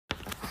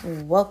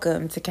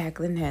Welcome to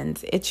Cackling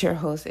Hens. It's your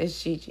host,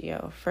 it's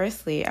GGO.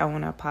 Firstly, I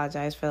want to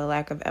apologize for the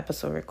lack of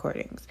episode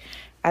recordings,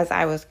 as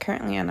I was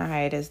currently on a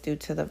hiatus due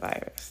to the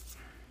virus.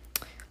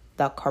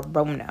 The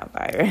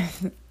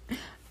coronavirus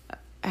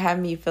had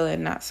me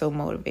feeling not so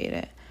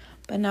motivated.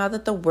 But now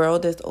that the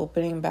world is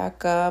opening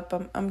back up,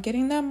 I'm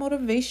getting that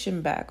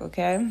motivation back,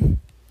 okay?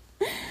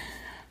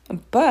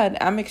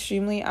 But I'm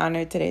extremely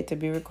honored today to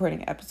be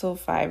recording episode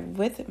 5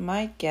 with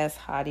my guest,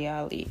 Hadia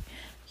Ali,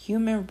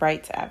 human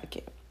rights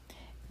advocate.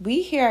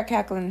 We here at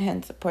Cackling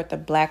Hen support the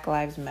Black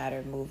Lives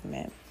Matter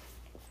movement.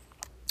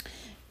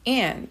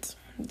 And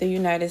the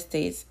United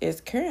States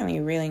is currently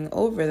reeling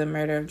over the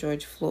murder of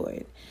George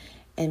Floyd.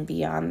 And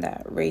beyond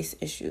that, race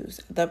issues.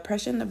 The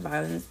oppression, the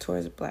violence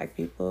towards Black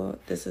people,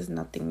 this is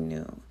nothing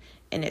new.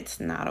 And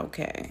it's not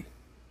okay.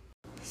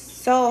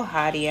 So,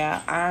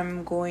 Hadia,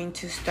 I'm going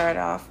to start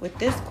off with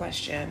this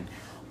question.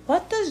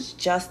 What does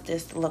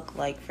justice look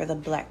like for the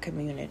Black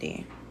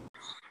community?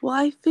 Well,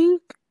 I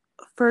think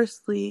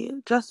firstly,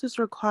 justice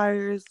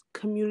requires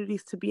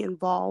communities to be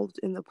involved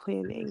in the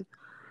planning.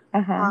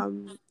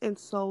 And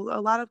so a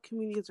lot of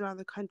communities around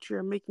the country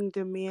are making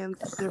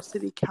demands of their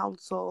city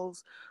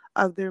councils,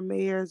 of their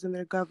mayors and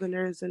their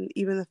governors, and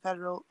even at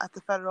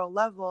the federal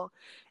level.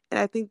 And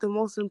I think the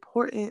most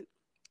important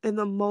and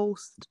the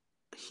most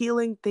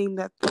healing thing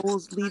that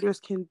those leaders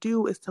can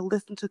do is to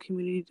listen to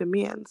community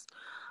demands.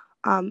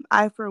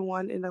 I, for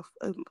one,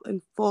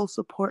 in full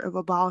support of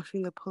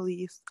abolishing the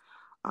police,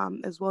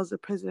 as well as the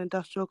prison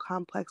industrial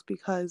complex,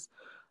 because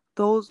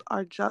those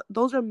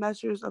are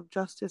measures of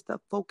justice that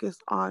focus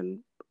on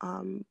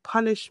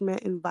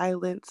punishment and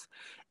violence,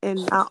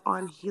 and not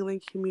on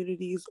healing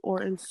communities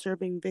or in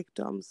serving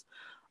victims.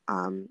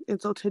 And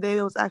so today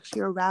there was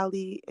actually a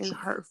rally in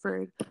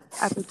Hartford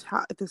at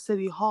the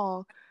city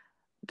hall,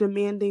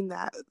 demanding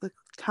that the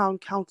town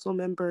council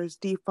members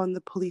defund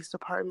the police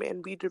department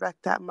and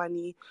redirect that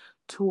money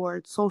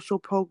towards social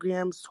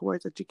programs,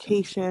 towards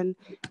education,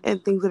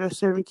 and things that are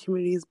serving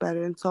communities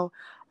better. And so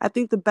I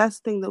think the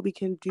best thing that we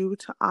can do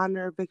to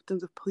honor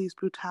victims of police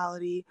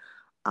brutality,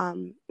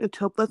 and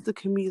to uplift the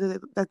community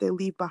that they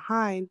leave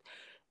behind,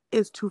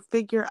 is to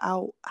figure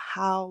out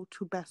how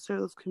to best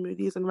serve those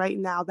communities. And right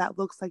now that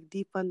looks like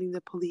defunding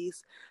the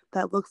police.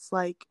 That looks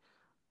like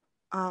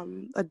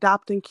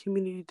adopting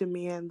community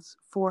demands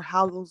for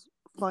how those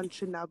funds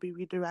should now be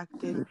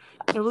redirected,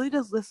 and really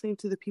just listening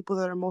to the people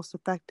that are most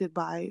affected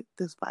by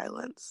this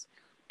violence.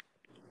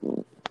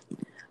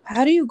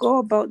 How do you go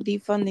about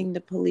defunding the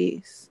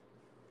police?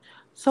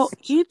 So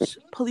each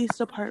police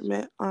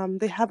department,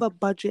 they have a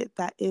budget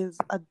that is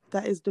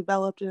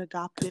developed and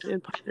adopted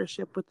in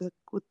partnership with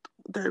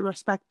their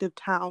respective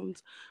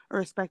towns or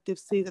respective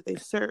cities that they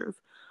serve.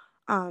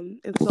 And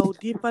so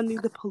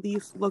defunding the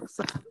police looks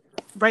like,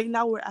 right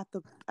now we're at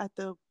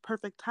the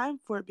perfect time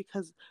for it,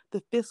 because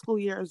the fiscal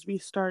year is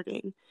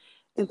restarting.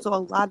 And so a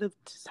lot of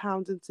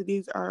towns and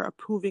cities are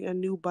approving a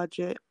new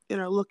budget and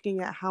are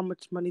looking at how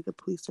much money the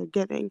police are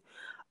getting.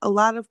 A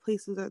lot of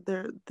places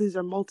these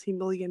are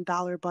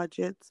multi-million-dollar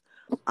budgets.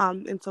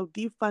 And so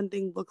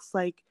defunding looks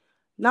like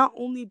not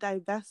only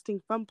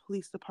divesting from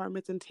police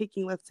departments and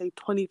taking, let's say,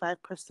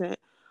 25%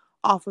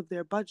 off of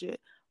their budget,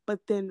 but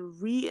then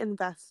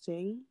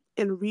reinvesting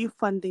and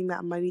refunding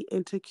that money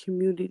into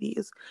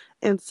communities.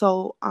 And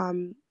so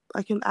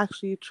I can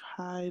actually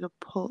try to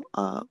pull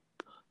up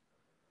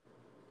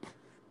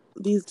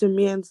these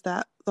demands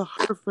that the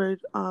Harvard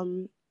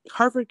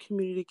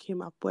community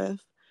came up with,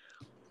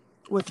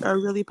 which are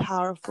really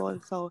powerful.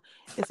 And so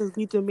it says,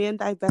 we demand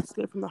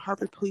divestment from the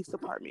Harvard Police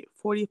Department.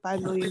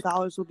 $45 million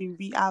will be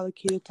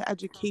reallocated to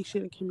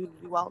education and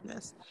community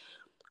wellness.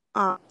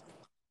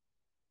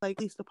 Like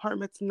police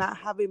departments not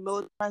having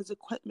militarized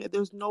equipment,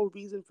 there's no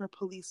reason for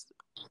police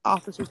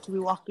officers to be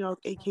walking around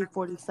with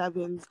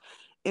AK-47s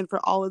and for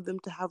all of them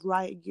to have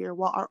riot gear,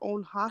 while our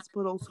own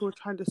hospitals, who are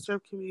trying to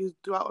serve communities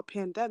throughout a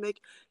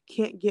pandemic,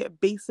 can't get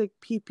basic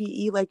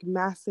PPE like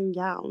masks and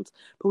gowns.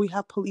 But we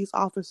have police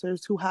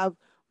officers who have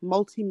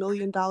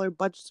multi-million-dollar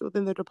budgets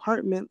within their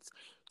departments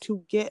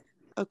to get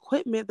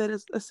equipment that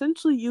is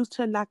essentially used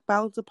to enact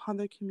violence upon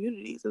their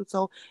communities. And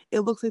so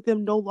it looks like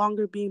them no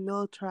longer being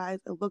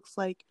militarized. It looks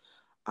like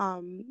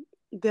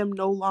them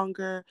no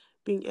longer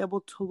being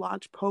able to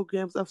launch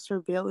programs of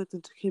surveillance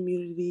into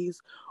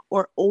communities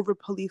or over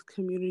police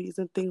communities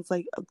and things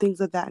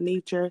of that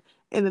nature,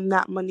 and then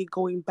that money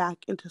going back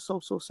into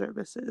social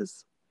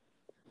services.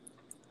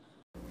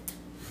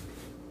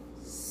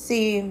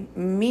 See,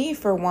 me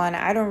for one,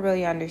 I don't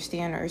really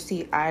understand or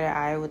see eye to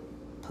eye with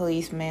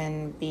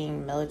policemen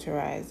being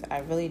militarized. I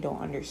really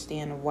don't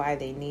understand why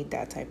they need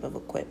that type of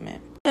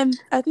equipment. And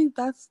I think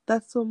that's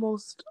the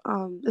most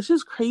it's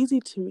just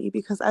crazy to me,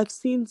 because I've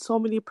seen so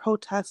many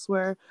protests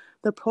where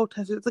the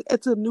protesters,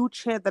 it's a new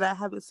chant that I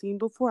haven't seen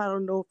before. I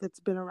don't know if it's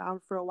been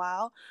around for a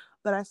while,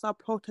 but I saw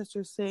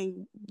protesters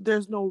saying,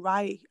 there's no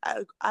riot.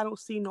 I don't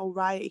see no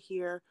riot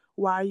here.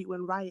 Why are you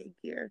in riot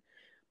gear?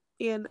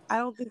 And I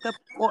don't think that,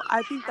 well,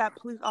 I think that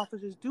police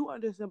officers do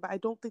understand, but I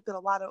don't think that a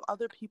lot of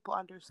other people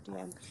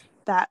understand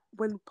that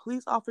when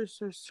police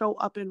officers show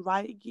up in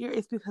riot gear,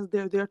 it's because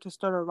they're there to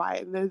start a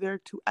riot and they're there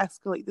to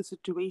escalate the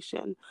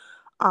situation.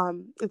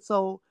 And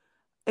so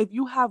if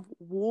you have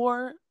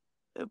war,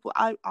 well,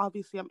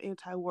 I'm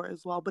anti-war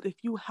as well, but if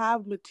you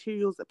have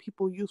materials that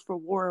people use for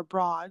war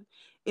abroad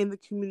in the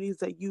communities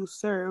that you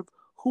serve,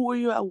 who are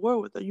you at war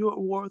with? Are you at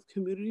war with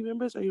community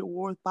members? Are you at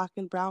war with Black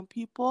and brown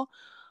people?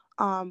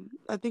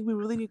 I think we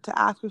really need to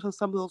ask ourselves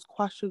some of those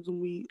questions when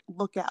we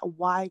look at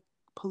why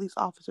police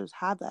officers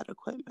have that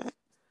equipment.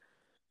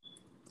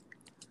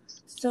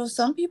 So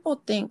some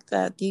people think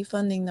that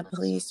defunding the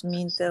police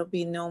means there'll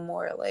be no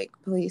more like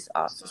police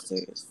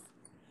officers.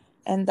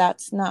 And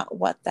that's not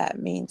what that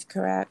means,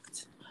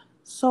 correct?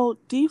 So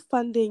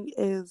defunding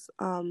is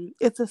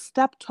it's a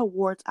step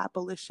towards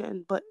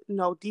abolition, but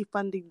no,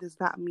 defunding does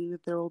not mean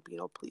that there will be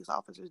no police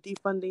officers.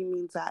 Defunding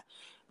means that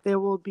there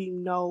will be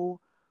no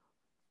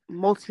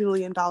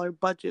multi-million-dollar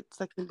budgets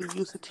that can be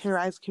used to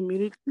terrorize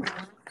communities.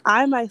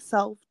 I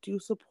myself do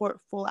support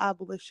full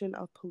abolition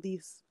of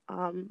police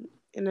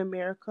in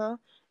America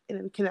and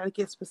in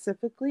Connecticut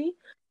specifically,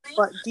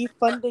 but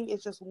defunding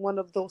is just one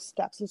of those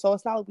steps. And so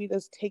it's not like we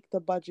just take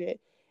the budget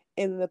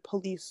and the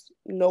police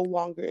no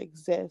longer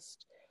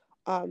exist.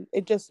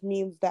 It just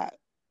means that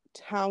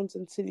towns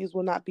and cities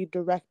will not be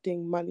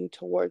directing money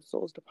towards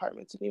those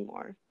departments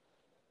anymore.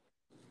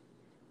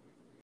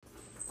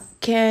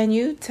 Can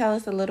you tell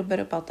us a little bit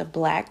about the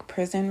Black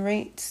prison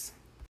rates?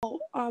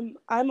 I'm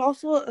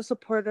also a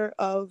supporter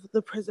of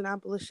the prison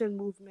abolition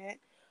movement.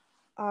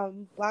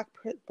 Black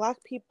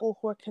people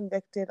who are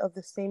convicted of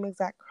the same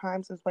exact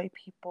crimes as white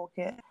people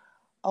get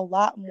a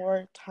lot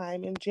more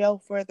time in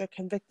jail for.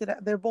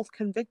 They're both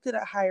convicted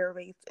at higher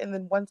rates, and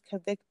then once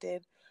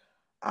convicted,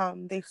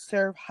 they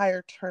serve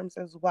higher terms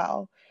as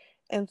well.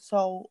 And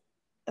so,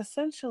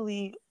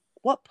 essentially,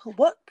 what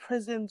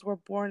prisons were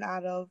born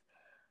out of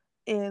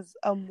is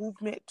a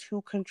movement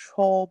to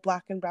control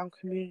Black and brown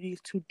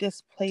communities, to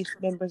displace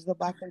members of the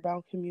Black and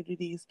brown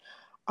communities,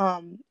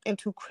 and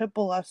to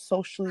cripple us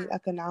socially,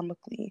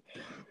 economically.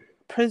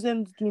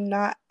 Prisons do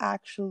not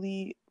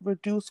actually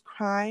reduce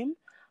crime.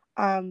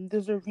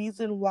 There's a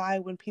reason why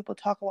when people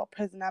talk about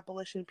prison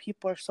abolition,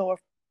 people are so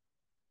afraid.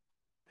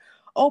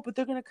 Oh, but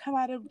they're going to come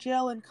out of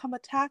jail and come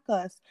attack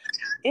us.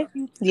 If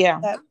you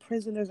think that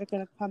prisoners are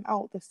going to come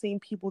out the same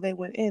people they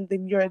went in,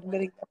 then you're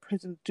admitting that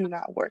prisons do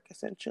not work,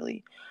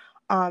 essentially.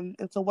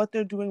 And so what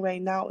they're doing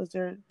right now is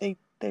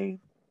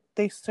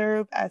they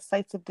serve as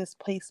sites of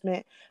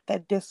displacement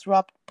that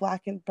disrupt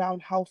Black and brown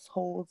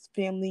households,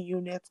 family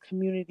units,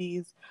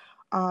 communities,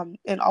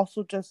 and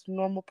also just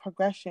normal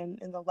progression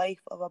in the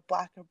life of a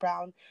Black or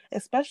brown,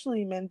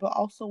 especially men, but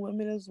also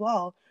women as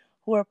well,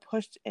 who are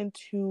pushed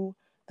into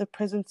the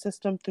prison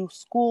system through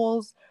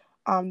schools.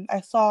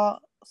 I saw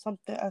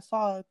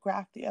a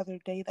graph the other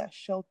day that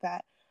showed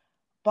that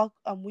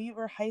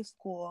Weaver High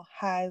School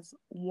has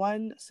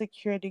one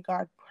security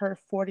guard per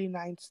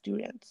 49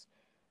 students.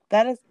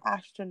 That is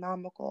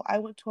astronomical. I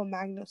went to a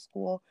magnet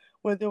school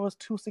where there was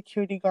 2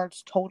 security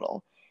guards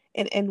total.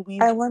 And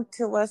I went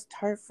to West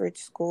Hartford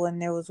School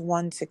and there was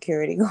one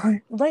security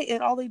guard. Right,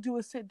 and all they do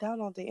is sit down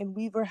all day. And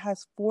Weaver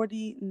has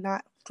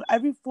 49,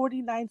 every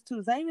 49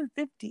 students, not even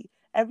 50,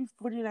 every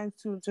 49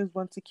 students there's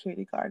one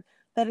security guard.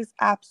 That is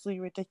absolutely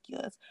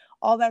ridiculous.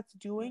 All that's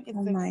doing is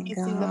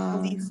increasing the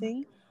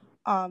policing.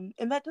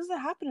 And that doesn't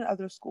happen in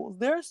other schools.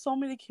 There are so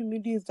many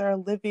communities that are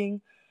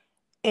living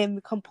in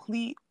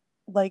complete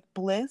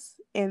bliss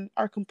and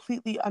are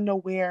completely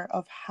unaware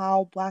of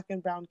how Black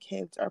and brown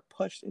kids are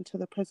pushed into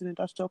the prison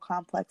industrial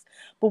complex.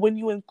 But when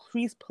you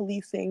increase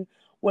policing,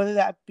 whether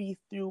that be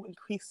through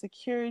increased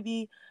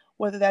security,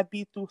 whether that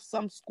be through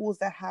some schools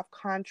that have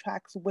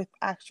contracts with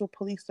actual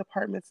police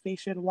departments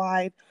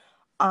nationwide,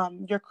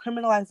 you're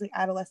criminalizing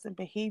adolescent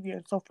behavior.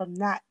 And so from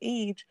that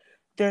age,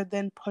 they're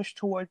then pushed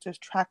towards this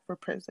track for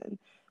prison.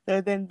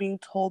 They're then being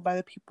told by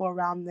the people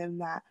around them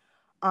that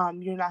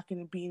you're not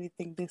going to be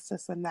anything, this,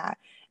 and that.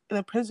 And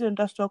the prison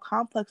industrial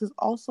complex is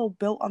also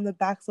built on the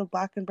backs of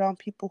Black and brown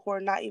people who are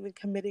not even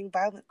committing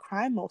violent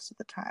crime most of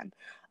the time.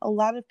 A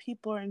lot of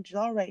people are in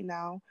jail right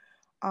now.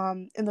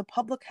 And the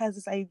public has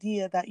this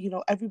idea that,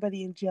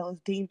 everybody in jail is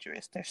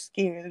dangerous. They're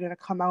scared. They're going to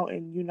come out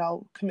and,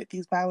 commit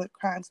these violent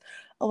crimes.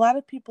 A lot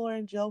of people are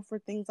in jail for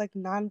things like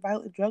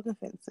nonviolent drug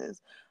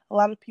offenses. A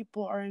lot of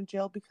people are in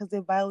jail because they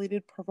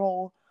violated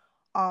parole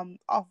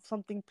off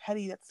something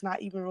petty that's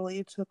not even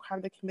related to the crime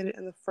they committed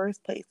in the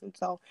first place. And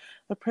so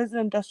the prison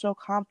industrial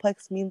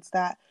complex means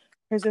that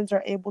prisons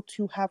are able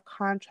to have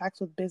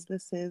contracts with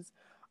businesses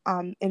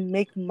and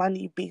make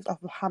money based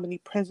off of how many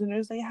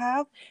prisoners they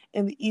have.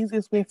 And the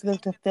easiest way for them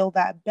to fill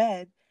that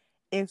bed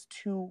is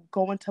to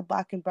go into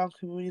Black and brown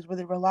communities where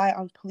they rely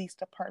on police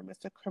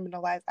departments to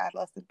criminalize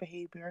adolescent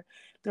behavior.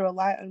 They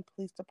rely on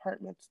police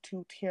departments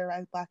to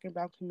terrorize Black and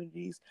brown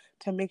communities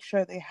to make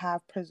sure they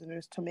have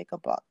prisoners to make a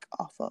buck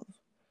off of.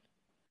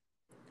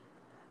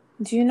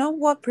 Do you know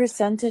what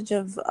percentage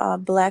of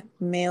Black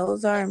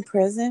males are in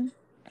prison?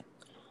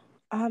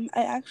 I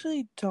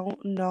actually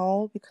don't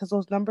know because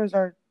those numbers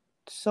are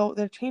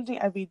they're changing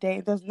every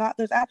day.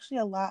 There's actually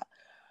a lot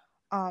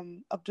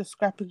of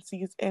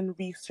discrepancies in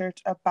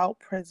research about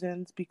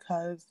prisons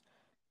because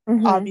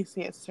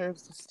obviously it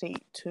serves the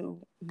state to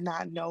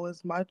not know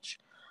as much.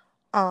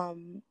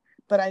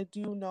 But I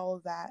do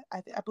know that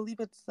I believe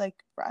it's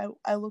like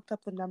I looked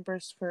up the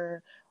numbers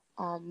for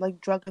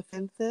like drug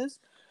offenses,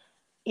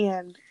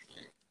 and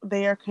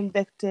they are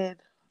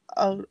convicted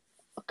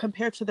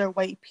compared to their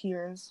white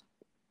peers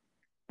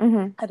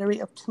at a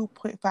rate of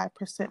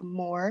 2.5%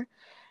 more.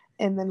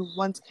 And then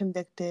once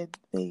convicted,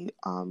 they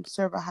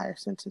serve a higher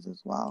sentence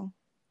as well.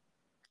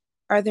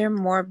 Are there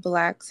more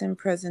Blacks in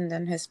prison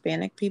than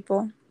Hispanic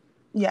people?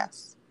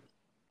 Yes.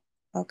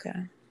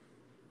 Okay.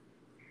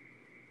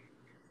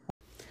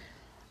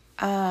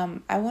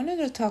 I wanted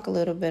to talk a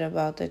little bit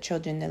about the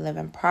children that live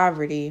in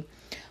poverty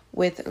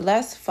with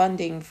less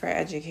funding for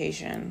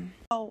education.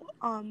 So,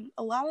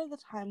 a lot of the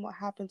time, what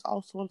happens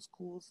also in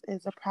schools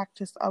is a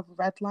practice of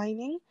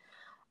redlining.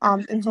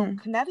 And so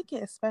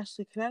Connecticut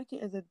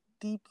is a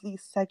deeply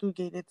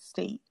segregated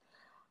state.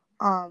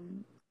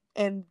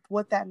 And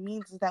what that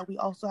means is that we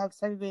also have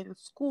segregated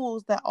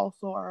schools that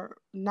also are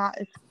not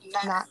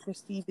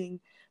receiving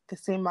the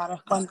same amount of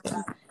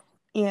funding.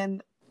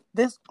 And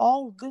this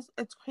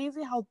it's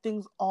crazy how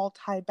things all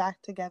tie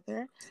back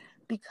together,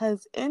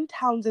 because in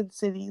towns and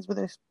cities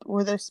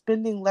where they're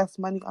spending less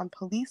money on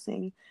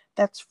policing,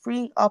 that's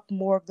freeing up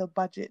more of the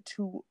budget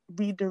to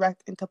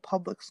redirect into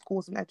public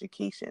schools and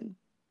education.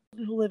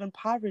 Who live in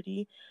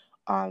poverty,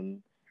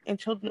 and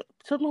children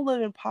who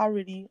live in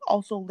poverty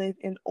also live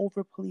in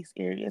over policed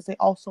areas. They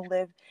also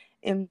live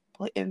in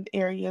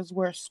areas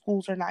where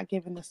schools are not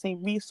given the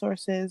same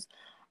resources.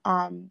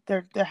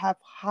 They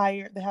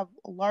have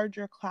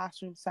larger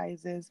classroom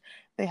sizes.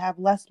 They have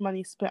less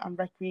money spent on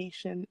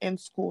recreation in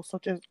school,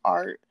 such as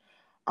art,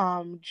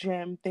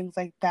 gym, things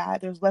like that.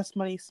 There's less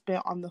money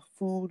spent on the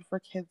food for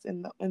kids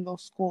in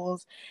those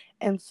schools,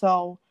 and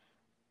so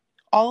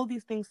all of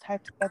these things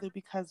tied together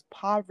because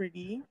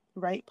poverty,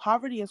 right?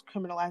 Poverty is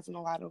criminalized in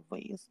a lot of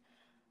ways.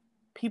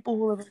 People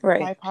who live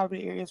in high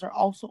poverty areas are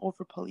also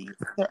over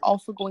policed. They're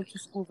also going to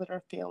schools that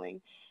are failing.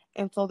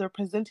 And so they're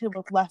presented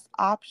with less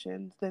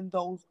options than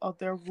those of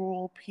their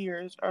rural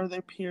peers or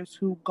their peers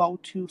who go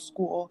to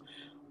school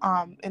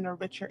in a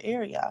richer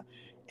area.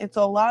 And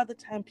so a lot of the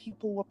time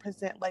people will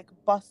present like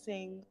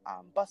busing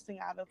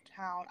out of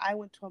town. I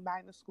went to a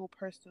magnet school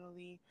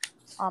personally.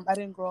 I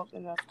didn't grow up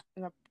in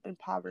a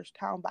impoverished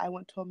town, but I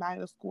went to a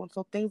magnet school. And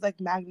so things like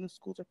magnet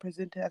schools are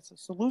presented as a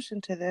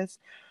solution to this,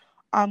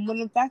 when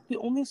in fact the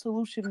only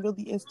solution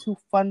really is to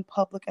fund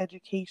public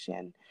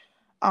education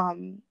at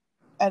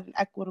an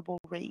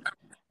equitable rate.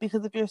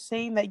 Because if you're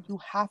saying that you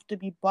have to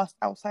be bused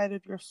outside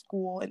of your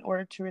school in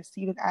order to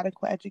receive an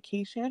adequate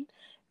education,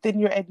 then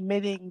you're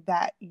admitting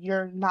that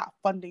you're not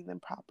funding them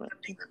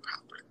properly.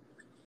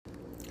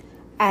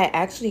 I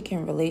actually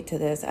can relate to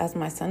this as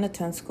my son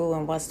attends school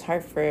in West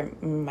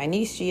Hartford. My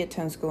niece, she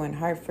attends school in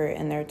Hartford,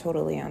 and they're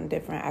totally on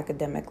different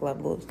academic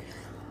levels.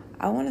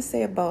 I want to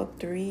say about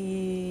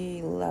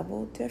 3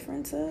 level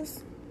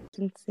differences. It's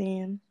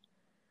insane.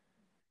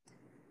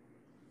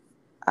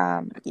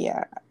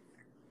 Yeah,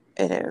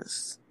 it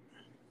is.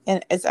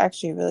 And it's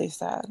actually really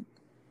sad.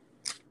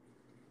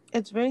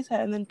 It's very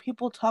sad. And then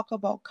people talk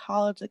about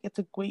college like it's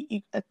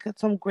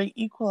some great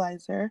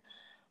equalizer.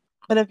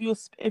 But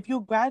if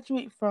you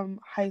graduate from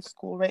high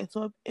school, right?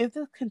 So if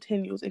this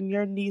continues and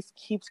your niece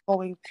keeps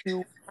going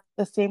to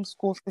the same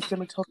school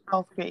system until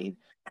 12th grade,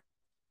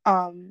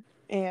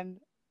 and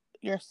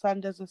your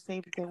son does the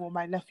same thing. Well,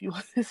 my nephew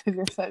is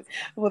your son.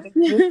 Well,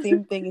 the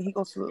same thing, and he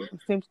goes to the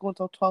same school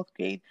until 12th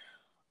grade.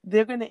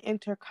 They're going to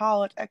enter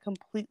college at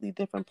completely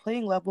different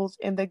playing levels,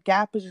 and the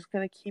gap is just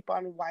going to keep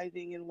on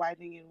widening and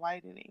widening and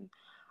widening.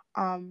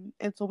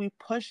 And so we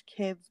push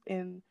kids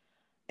in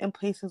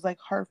places like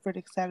Hartford,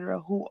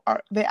 etc.,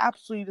 they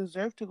absolutely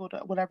deserve to go to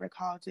whatever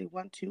college they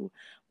want to,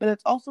 but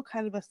it's also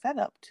kind of a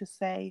setup to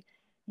say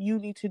you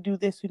need to do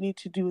this, you need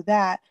to do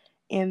that,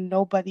 and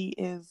nobody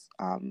is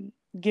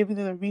giving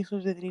them the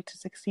resources they need to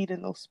succeed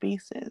in those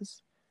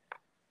spaces.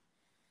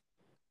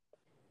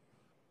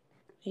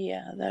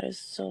 Yeah, that is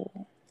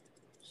so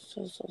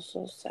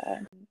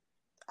sad.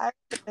 I had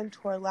a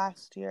mentor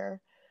last year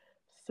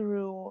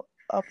through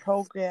a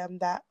program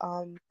that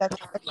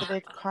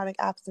targeted chronic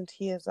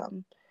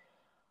absenteeism.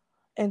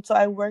 And so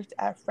I worked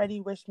at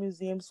Freddie Wish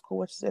Museum School,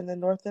 which is in the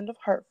north end of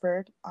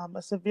Hartford,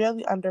 a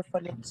severely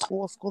underfunded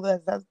school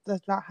that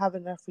does not have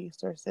enough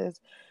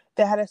resources.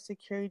 They had a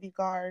security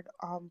guard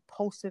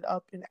posted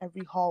up in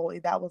every hallway.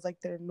 That was like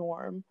their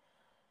norm.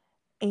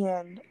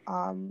 And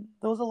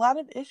there was a lot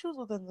of issues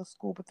within the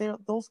school, but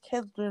those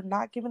kids were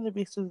not given the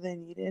resources they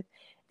needed.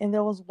 And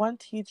there was one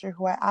teacher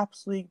who I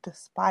absolutely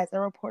despised. I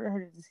reported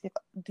her to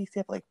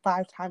DCF like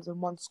 5 times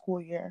in one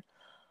school year,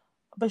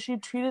 but she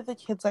treated the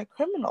kids like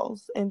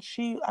criminals. And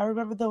I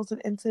remember there was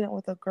an incident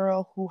with a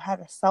girl who had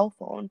a cell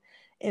phone,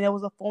 and it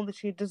was a phone that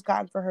she had just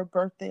gotten for her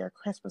birthday or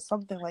Christmas,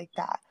 something like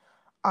that.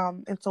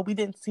 And so we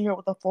didn't see her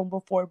with the phone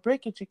before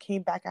break, and she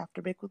came back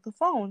after break with the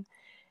phone.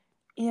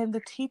 And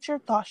the teacher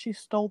thought she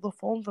stole the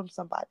phone from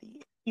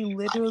somebody. He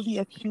literally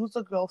accused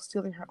the girl of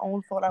stealing her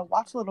own phone. I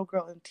watched the little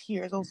girl in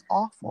tears. It was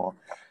awful.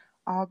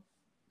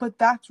 But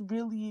that's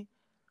really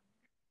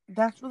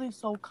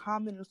so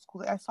common in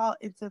school. I saw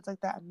incidents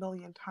like that a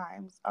million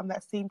times.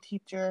 That same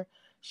teacher,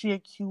 she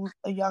accused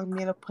a young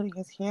man of putting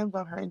his hands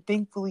on her, and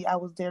thankfully I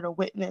was there to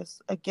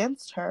witness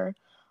against her,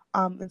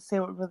 and say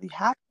what really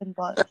happened.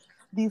 But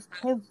these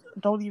kids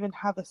don't even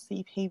have a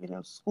safe haven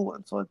in school,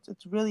 and so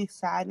it's really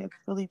sad, and it's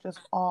really just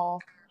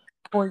all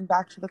going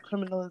back to the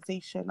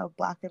criminalization of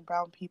Black and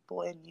brown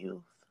people and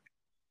youth.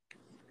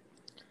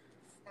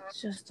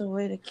 It's just a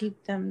way to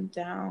keep them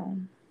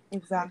down.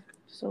 Exactly.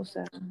 So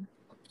sad.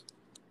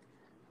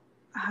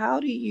 How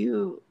do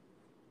you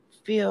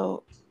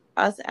feel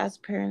us as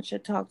parents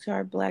should talk to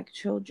our Black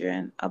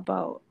children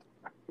about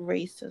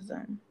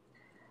racism?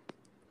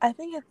 I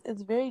think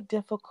it's very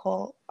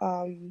difficult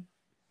to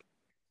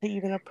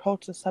even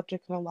approach the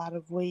subject in a lot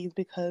of ways,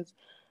 because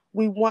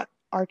we want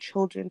our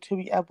children to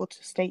be able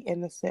to stay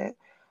innocent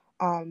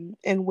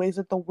in ways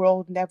that the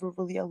world never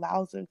really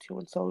allows them to.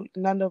 And so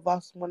none of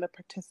us want to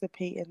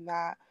participate in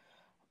that.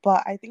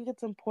 But I think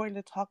it's important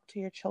to talk to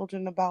your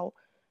children about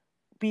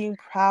being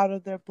proud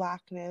of their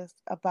Blackness,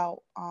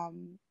 about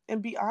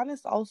and be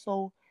honest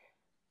also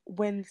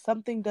when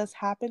something does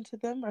happen to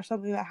them, or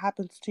something that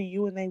happens to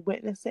you and they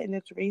witness it and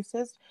it's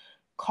racist.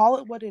 Call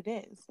it what it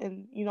is,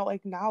 and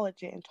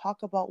acknowledge it, and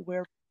talk about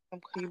where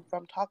it came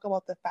from. Talk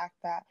about the fact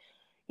that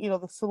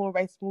the civil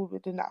rights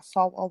movement did not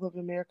solve all of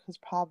America's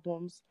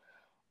problems.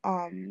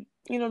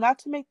 Not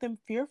to make them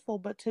fearful,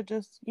 but to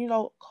just,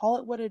 call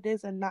it what it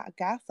is and not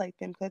gaslight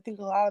them. Because I think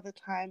a lot of the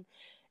time,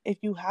 if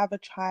you have a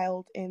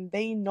child and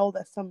they know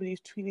that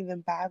somebody's treating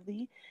them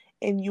badly,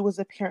 and you as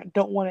a parent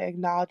don't want to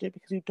acknowledge it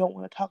because you don't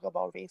want to talk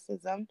about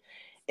racism,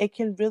 it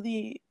can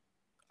really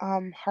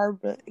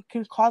it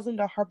can cause them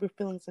to harbor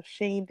feelings of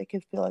shame. They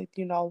can feel like,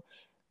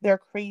 they're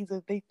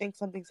crazy. They think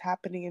something's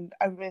happening and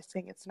everybody's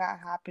saying it's not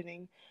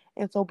happening.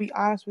 And so be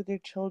honest with your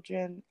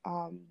children,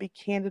 be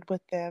candid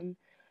with them,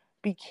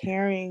 be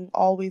caring,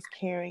 always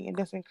caring, and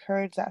just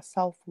encourage that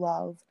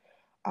self-love,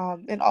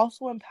 and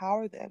also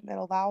empower them and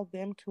allow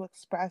them to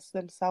express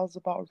themselves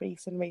about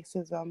race and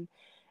racism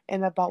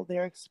and about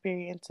their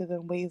experiences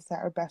in ways that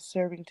are best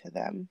serving to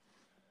them.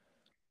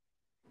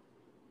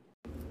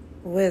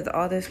 With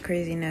all this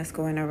craziness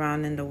going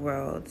around in the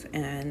world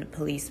and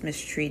police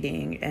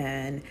mistreating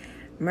and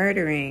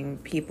murdering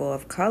people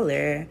of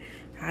color,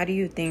 how do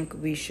you think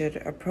we should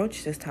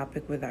approach this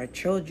topic with our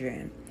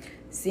children?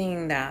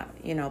 Seeing that,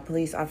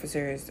 police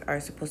officers are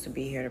supposed to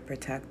be here to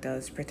protect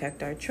us,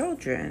 protect our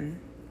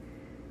children.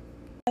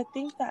 I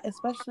think that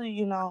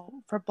especially,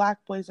 for Black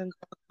boys and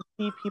girls, to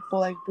see people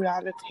like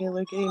Breonna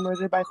Taylor getting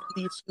murdered by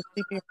police for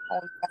sleeping in her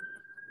own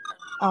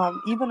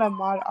bed. Even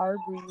Ahmaud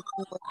Arbery,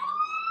 who was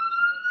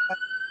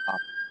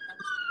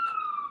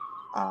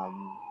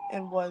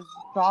and was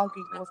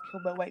jogging and was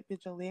killed by white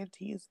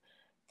vigilantes.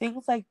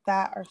 Things like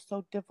that are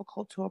so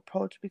difficult to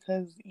approach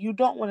because you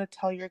don't want to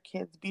tell your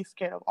kids, be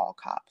scared of all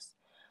cops.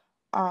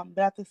 But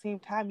at the same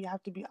time, you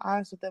have to be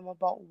honest with them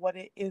about what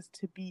it is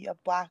to be a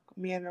Black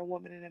man or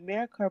woman in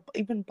America, or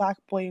even Black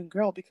boy and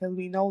girl, because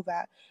we know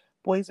that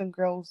boys and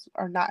girls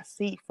are not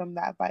safe from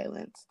that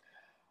violence.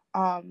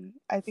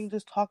 I think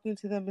just talking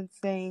to them and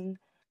saying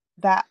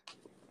that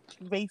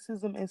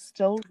racism is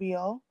still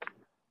real,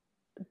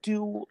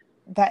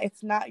 that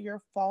it's not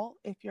your fault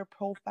if you're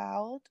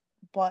profiled,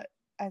 but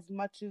as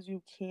much as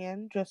you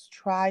can, just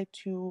try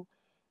to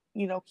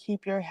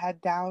keep your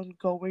head down,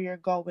 go where you're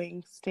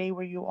going, stay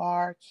where you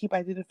are, keep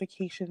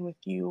identification with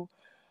you,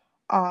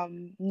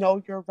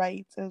 know your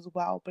rights as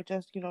well, but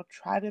just,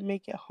 try to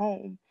make it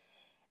home.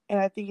 And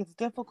I think it's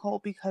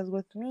difficult because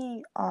with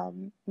me,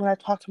 when I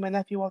talk to my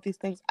nephew about these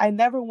things, I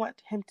never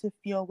want him to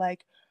feel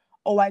like,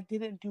 oh, I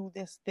didn't do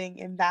this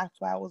thing and that's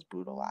why I was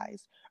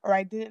brutalized, or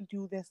I didn't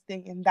do this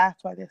thing and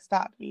that's why they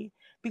stopped me.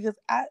 Because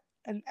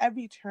in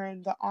every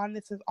turn, the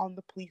onus is on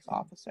the police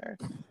officer.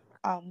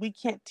 We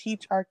can't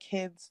teach our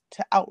kids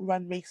to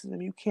outrun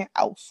racism. You can't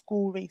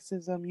outschool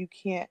racism. You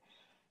can't,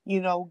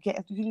 you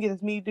can get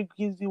as many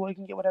degrees as you want. You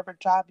can get whatever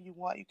job you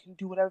want. You can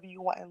do whatever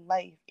you want in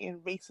life, and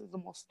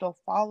racism will still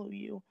follow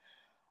you.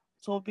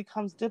 So it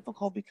becomes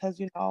difficult because,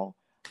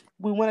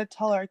 we want to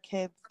tell our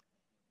kids,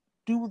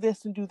 do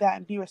this and do that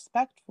and be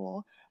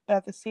respectful, but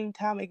at the same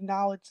time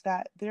acknowledge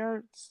that there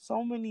are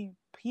so many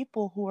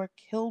people who are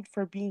killed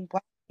for being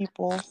Black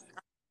people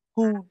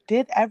who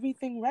did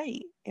everything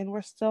right and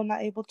we're still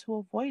not able to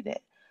avoid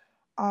it.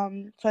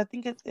 So I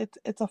think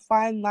it's a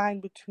fine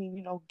line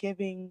between,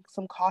 giving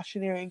some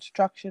cautionary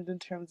instructions in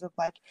terms of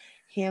like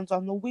hands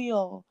on the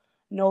wheel,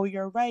 know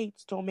your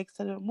rights, don't make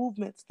sudden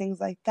movements,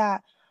 things like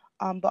that.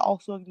 But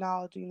also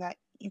acknowledging that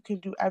you can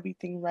do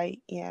everything right,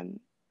 and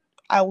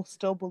I will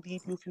still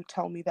believe you if you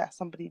tell me that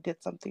somebody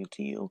did something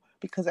to you,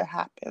 because it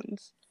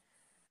happens.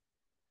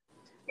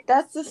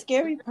 That's the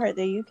scary part,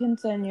 that you can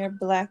send your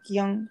Black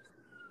young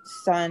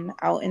son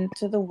out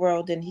into the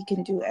world and he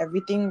can do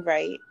everything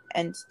right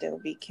and still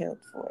be killed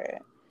for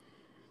it.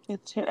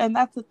 And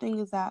that's the thing,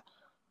 is that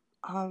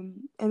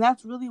And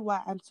that's really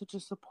why I'm such a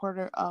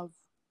supporter of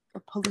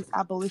police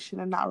abolition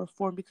and not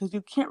reform, because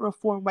you can't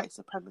reform white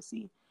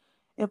supremacy.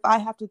 If I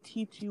have to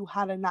teach you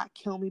how to not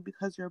kill me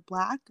because you're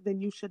black, then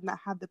you should not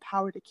have the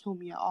power to kill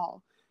me at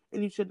all.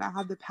 And you should not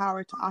have the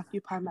power to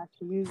occupy my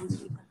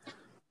community.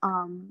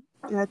 And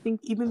I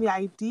think even the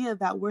idea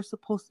that we're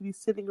supposed to be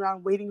sitting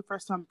around waiting for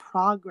some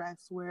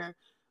progress where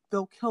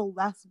they'll kill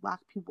less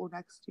black people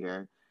next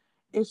year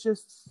is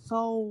just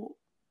so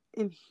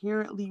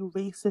inherently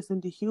racist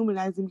and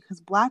dehumanizing,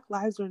 because black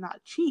lives are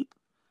not cheap.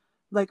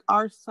 Like,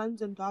 our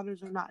sons and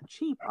daughters are not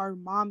cheap. Our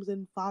moms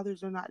and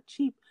fathers are not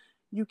cheap.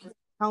 You can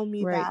tell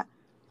me right. that,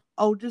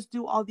 oh, just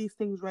do all these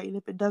things right, and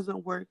if it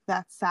doesn't work,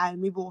 that's sad.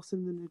 Maybe we'll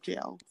send them to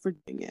jail for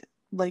doing it.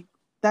 Like,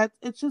 that,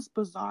 it's just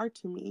bizarre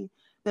to me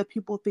that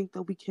people think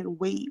that we can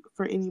wait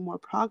for any more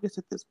progress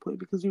at this point,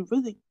 because you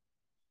really,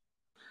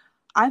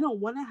 I don't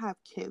want to have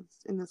kids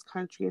in this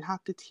country and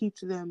have to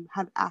teach them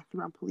how to act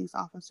around police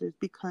officers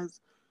because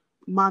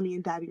mommy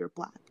and daddy are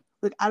black.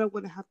 Like, I don't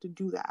want to have to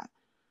do that.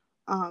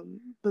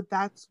 But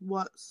that's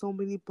what so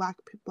many black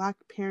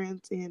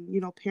parents and,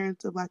 you know,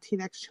 parents of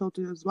Latinx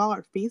children as well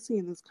are facing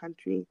in this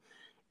country.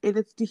 And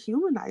it's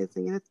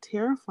dehumanizing and it's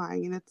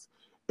terrifying, and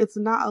it's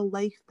not a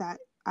life that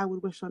I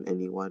would wish on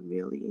anyone,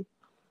 really.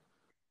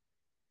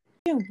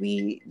 What can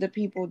we, the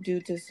people, do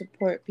to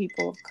support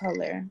people of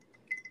color?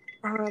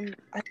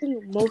 I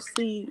think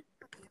mostly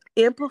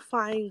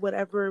amplifying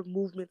whatever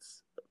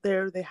movements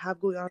they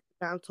have going on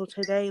now. So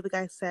today, like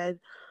I said,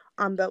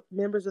 the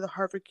members of the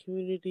Harvard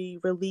community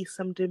released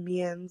some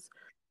demands.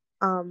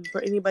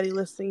 For anybody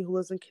listening who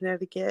lives in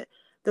Connecticut,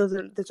 there's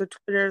a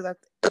Twitter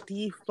that's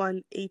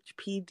Defund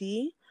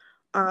HPD,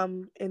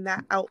 and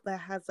that outlet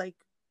has like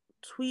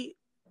tweet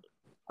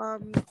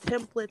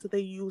templates that they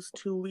use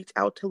to reach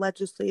out to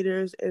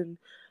legislators and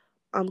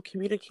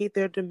communicate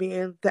their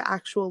demands. The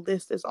actual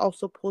list is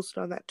also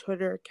posted on that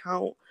Twitter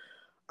account.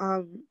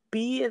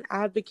 Be an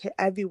advocate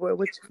everywhere,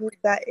 which means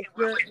that if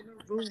you're in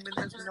a room and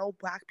there's no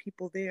black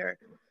people there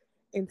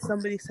and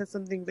somebody says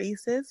something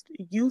racist,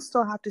 you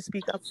still have to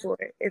speak up for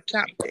it. It's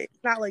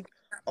not like,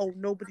 oh,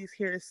 nobody's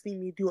here to see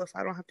me do it, so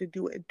I don't have to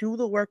do it. Do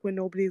the work when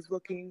nobody's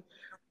looking.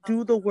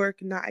 Do the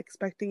work not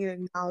expecting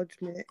an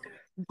acknowledgement.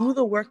 Do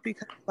the work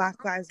because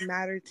Black Lives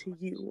Matter to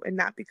you, and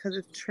not because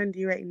it's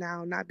trendy right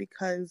now, not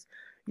because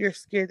you're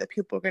scared that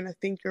people are going to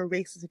think you're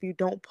racist if you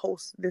don't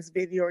post this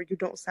video or you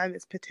don't sign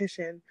this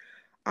petition.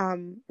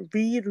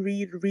 Read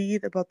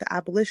about the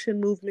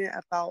abolition movement,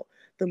 about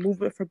the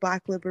movement for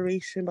Black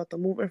liberation, about the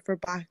movement for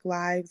Black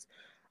lives.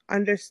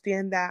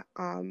 Understand that,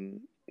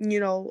 you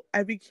know,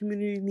 every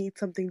community needs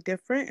something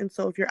different. And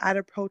so if you're at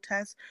a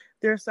protest,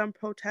 there are some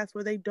protests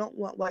where they don't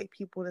want white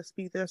people to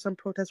speak. There are some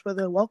protests where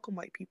they welcome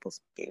white people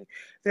speaking.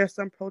 There are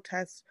some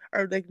protests,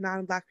 or like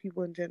non-Black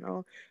people in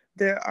general.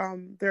 There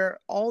are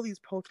all these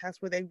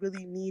protests where they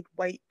really need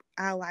white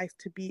allies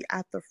to be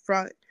at the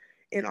front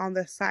and on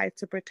the side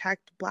to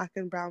protect Black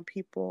and brown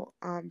people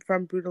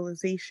from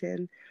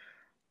brutalization.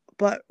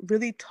 But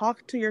really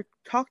talk to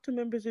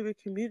members of your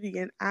community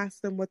and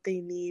ask them what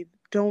they need.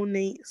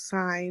 Donate,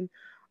 sign,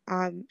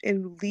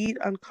 and lead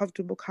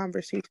uncomfortable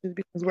conversations,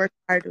 because we're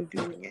tired of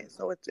doing it.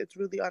 So it's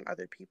really on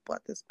other people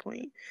at this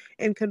point.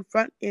 And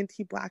confront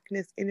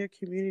anti-Blackness in your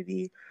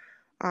community.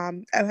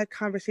 I've had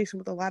conversation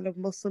with a lot of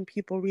Muslim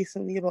people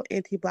recently about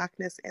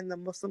anti-Blackness in the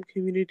Muslim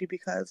community,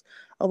 because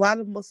a lot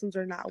of Muslims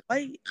are not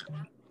white,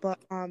 but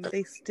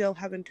they still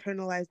have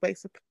internalized white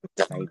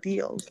supremacist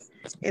ideals.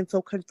 And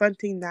so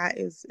confronting that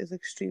is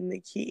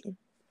extremely key.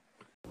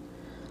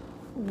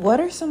 What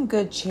are some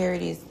good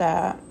charities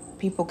that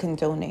people can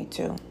donate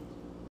to?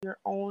 Your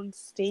own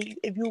state,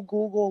 if you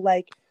Google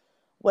like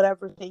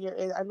whatever state you're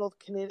in, I know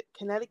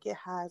Connecticut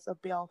has a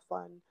bail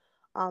fund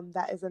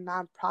that is a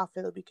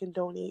nonprofit that we can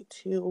donate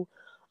to.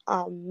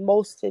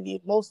 Most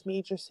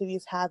major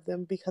cities have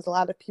them, because a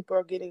lot of people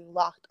are getting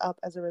locked up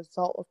as a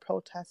result of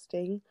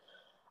protesting.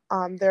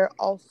 There are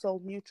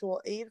also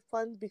mutual aid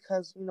funds,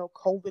 because, you know,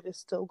 COVID is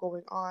still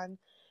going on.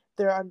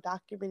 There are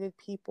undocumented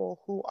people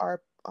who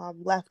are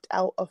left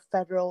out of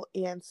federal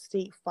and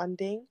state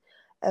funding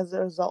as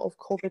a result of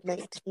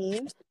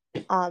COVID-19.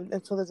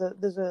 And so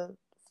there's a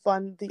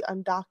fund, the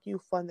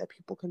Undocu Fund, that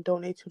people can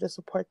donate to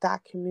support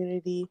that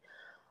community.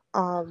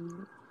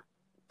 The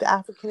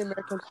African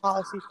American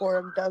Policy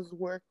Forum does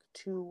work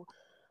to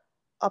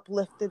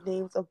uplift the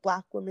names of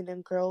Black women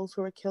and girls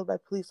who are killed by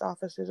police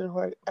officers and who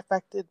are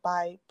affected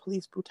by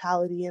police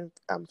brutality and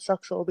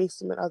structural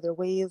racism in other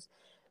ways.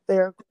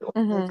 They're a good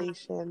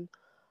organization.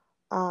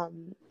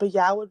 But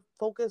yeah, I would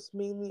focus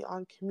mainly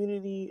on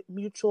community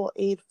mutual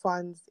aid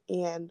funds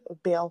and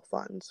bail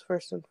funds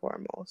first and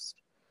foremost.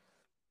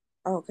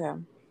 Okay.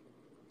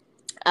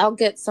 I'll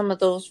get some of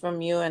those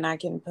from you and I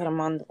can put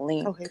them on the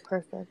link. Okay,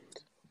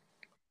 perfect.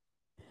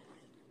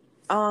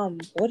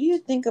 What do you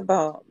think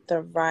about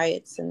the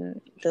riots and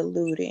the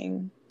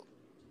looting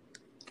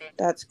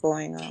that's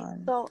going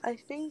on? So I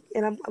think,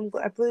 and I'm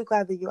really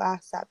glad that you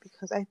asked that,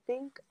 because I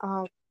think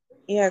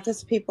yeah,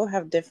 because people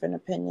have different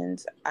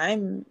opinions. I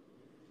don't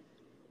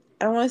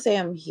want to say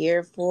I'm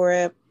here for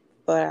it,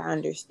 but I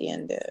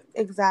understand it.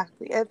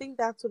 Exactly. I think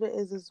that's what it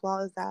is as well,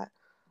 is that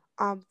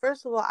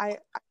first of all, I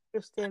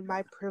understand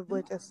my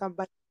privilege as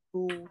somebody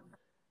who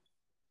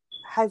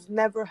has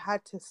never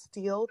had to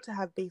steal to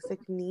have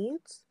basic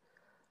needs.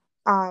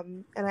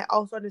 And I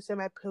also understand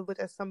my privilege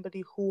as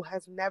somebody who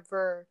has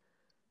never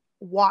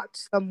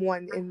watched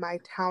someone in my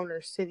town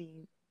or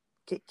city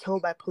get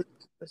killed by police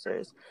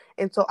officers.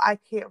 And so I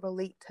can't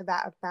relate to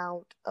that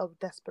amount of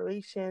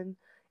desperation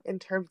in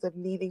terms of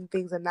needing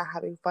things and not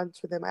having funds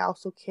for them. I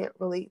also can't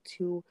relate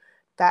to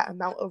that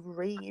amount of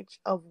rage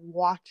of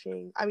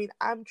watching. I mean,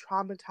 I'm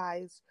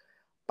traumatized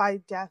by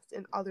deaths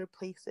in other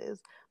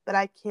places, but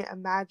I can't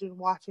imagine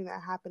watching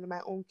that happen in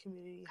my own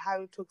community,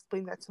 having to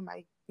explain that to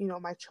my,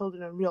 my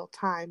children in real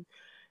time.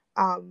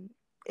 Um,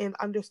 and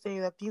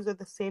understanding that these are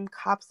the same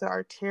cops that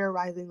are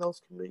terrorizing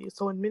those communities.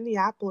 So in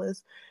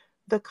Minneapolis,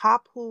 the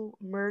cop who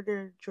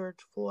murdered George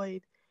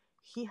Floyd,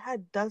 he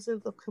had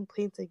dozens of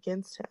complaints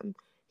against him.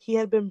 He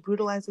had been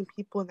brutalizing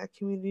people in that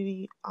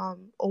community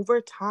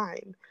over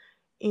time.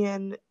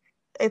 And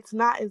it's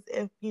not as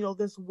if,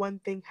 this one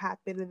thing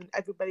happened and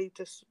everybody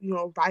just,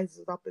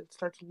 rises up and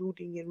starts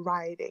looting and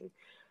rioting.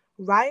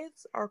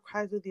 Riots are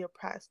cries of the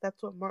oppressed.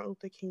 That's what Martin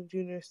Luther King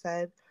Jr.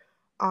 said.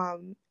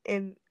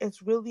 And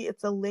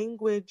it's a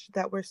language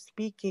that we're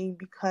speaking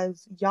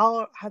because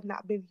y'all have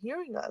not been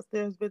hearing us.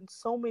 There's been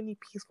so many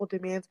peaceful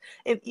demands,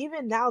 and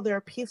even now there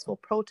are peaceful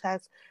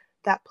protests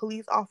that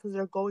police officers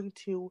are going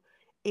to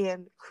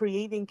and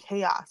creating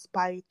chaos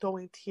by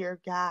throwing tear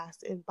gas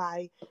and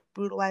by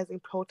brutalizing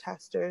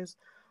protesters.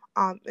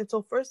 And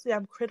so firstly,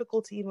 I'm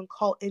critical to even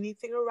call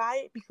anything a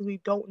riot because we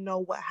don't know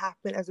what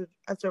happened as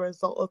a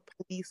result of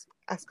police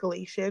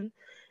escalation,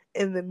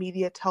 and the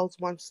media tells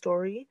one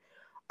story.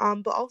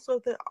 But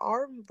also there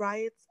are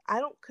riots. I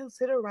don't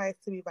consider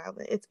riots to be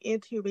violent. It's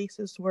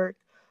anti-racist work.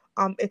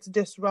 It's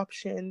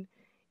disruption,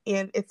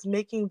 and it's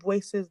making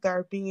voices that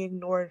are being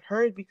ignored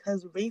heard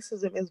because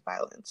racism is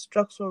violent.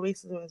 Structural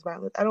racism is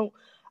violent. I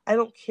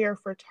don't care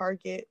for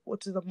Target,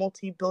 which is a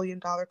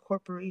multi-billion-dollar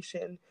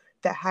corporation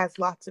that has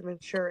lots of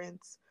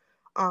insurance,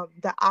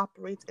 that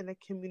operates in a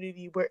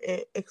community where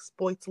it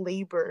exploits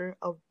labor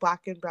of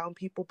Black and brown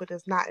people, but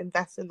does not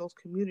invest in those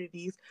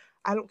communities.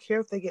 I don't care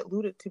if they get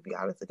looted, to be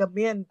honest. Like, a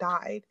man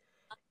died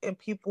and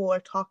people are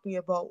talking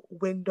about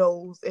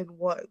windows and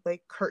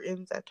like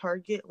curtains at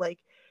Target. Like,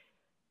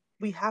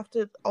 we have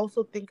to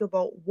also think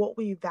about what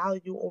we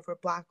value over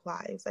Black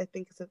lives. I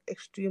think it's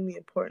extremely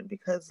important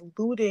because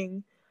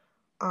looting,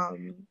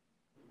 um,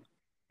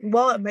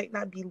 while it might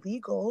not be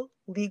legal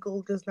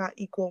does not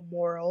equal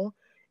moral.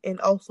 And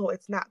also,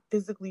 it's not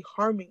physically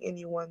harming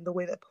anyone the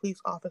way that police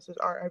officers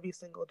are every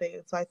single day.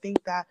 And so I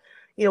think that,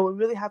 we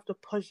really have to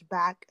push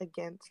back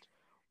against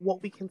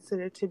what we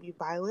consider to be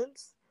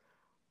violence,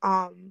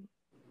 um,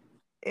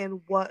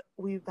 and what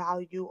we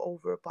value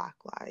over Black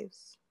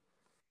lives.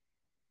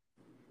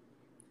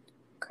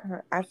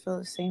 I feel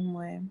the same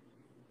way.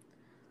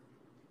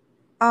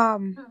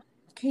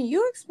 Can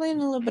you explain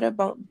a little bit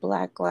about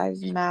Black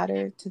Lives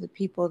Matter to the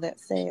people that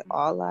say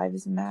all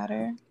lives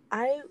matter?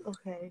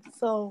 Okay,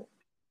 so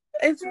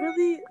it's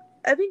really,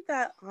 I think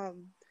that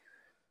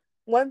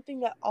one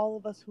thing that all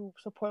of us who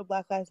support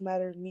Black Lives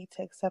Matter need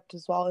to accept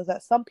as well is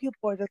that some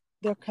people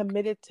they're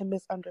committed to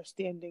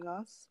misunderstanding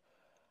us.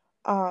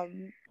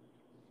 Um,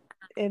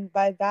 and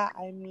by that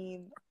I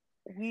mean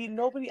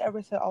nobody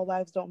ever said all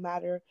lives don't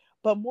matter,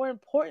 but more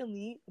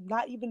importantly,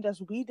 not even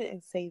just we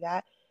didn't say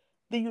that.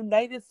 The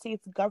United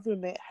States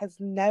government has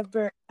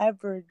never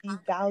ever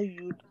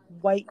devalued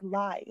white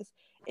lives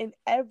in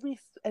every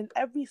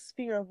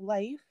sphere of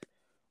life.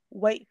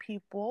 White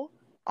people,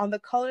 on the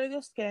color of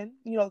their skin,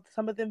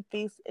 some of them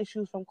face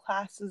issues from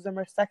classism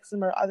or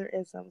sexism or other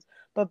isms,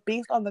 but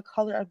based on the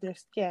color of their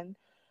skin,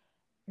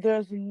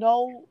 there's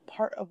no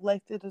part of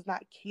life that does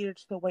not cater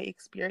to the white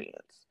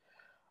experience.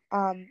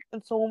 And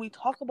so when we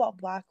talk about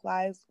Black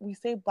lives, we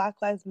say Black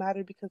lives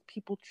matter because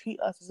people treat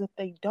us as if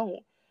they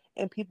don't.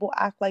 And people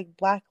act like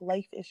Black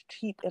life is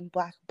cheap and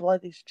Black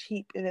blood is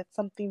cheap. And it's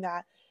something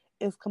that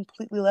is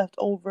completely left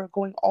over,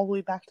 going all the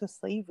way back to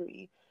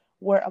slavery,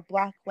 where a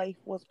Black life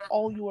was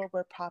all you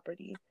were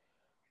property.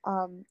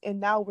 And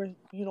now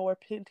we're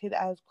painted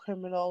as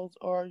criminals,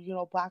 or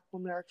Black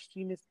women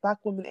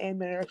and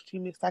men are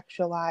extremely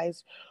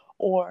sexualized,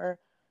 or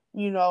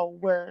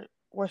we're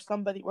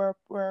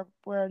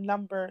a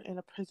number in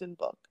a prison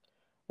book,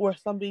 we're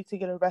somebody to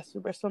get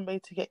arrested, we're somebody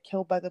to get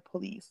killed by the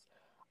police.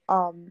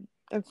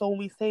 And so when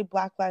we say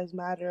Black Lives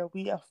Matter,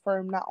 we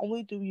affirm not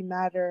only do we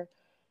matter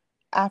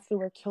after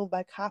we're killed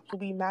by cops,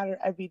 but we matter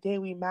every day.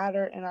 We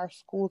matter in our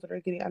schools that are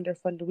getting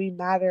underfunded. We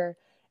matter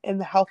in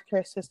the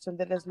healthcare system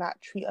that does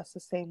not treat us the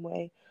same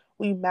way.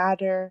 We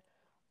matter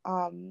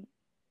um,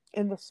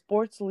 in the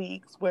sports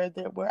leagues where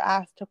we're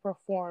asked to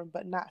perform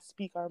but not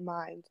speak our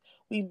minds.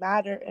 We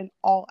matter in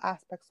all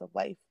aspects of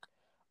life.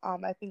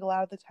 I think a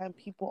lot of the time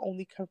people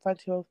only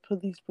confront you with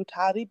police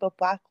brutality, but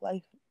Black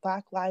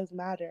Lives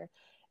Matter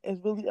is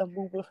really a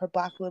movement for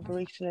Black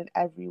liberation in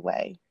every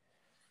way.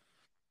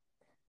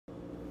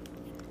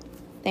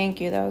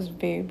 Thank you. That was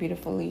very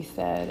beautifully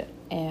said.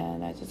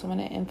 And I just want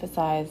to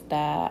emphasize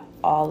that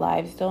all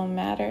lives don't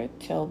matter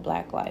till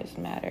Black lives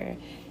matter.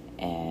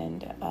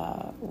 And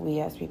we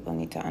as people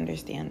need to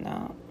understand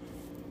that.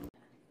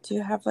 Do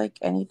you have like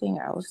anything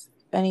else,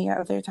 any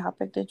other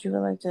topic that you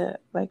would like to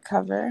like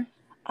cover?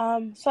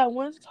 So I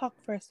wanted to talk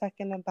for a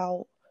second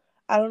about,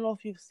 I don't know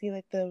if you've seen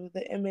like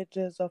the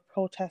images of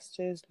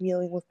protesters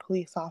kneeling with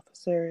police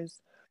officers.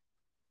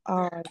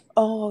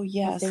 Oh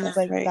yes, Things that's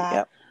like right. that.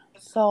 Yep.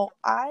 So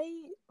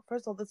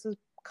first of all, this is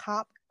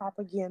cop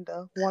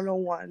propaganda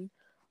 101.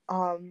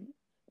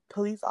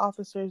 Police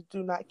officers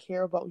do not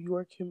care about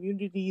your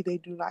community. They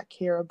do not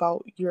care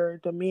about your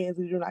demands.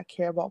 They do not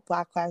care about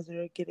Black lives that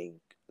are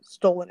getting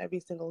stolen every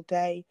single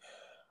day.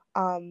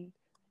 Um,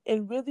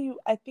 and really,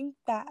 I think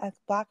that as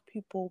Black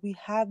people, we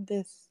have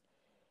this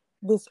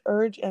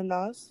urge in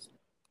us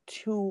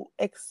to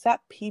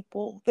accept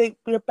people.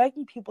 We're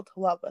begging people to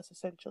love us,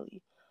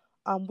 essentially.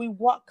 We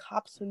want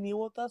cops to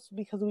kneel with us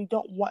because we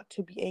don't want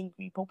to be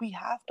angry, but we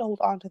have to hold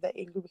on to that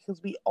anger because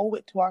we owe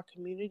it to our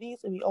communities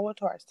and we owe it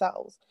to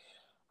ourselves.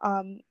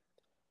 Um,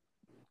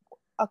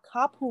 a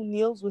cop who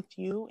kneels with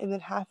you and then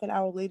half an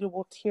hour later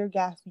will tear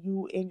gas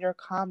you and your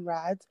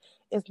comrades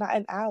is not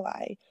an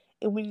ally.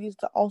 And we need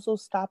to also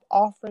stop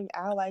offering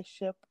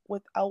allyship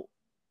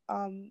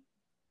um,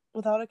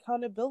 without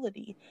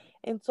accountability.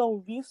 And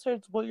so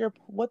research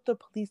what the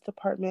police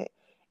department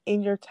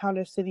in your town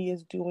or city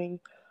is doing.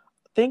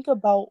 Think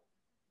about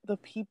the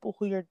people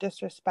who you're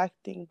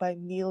disrespecting by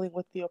kneeling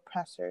with the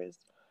oppressors.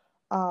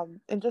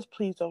 And just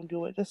please don't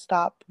do it. Just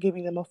stop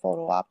giving them a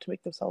photo op to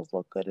make themselves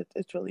look good.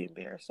 It's really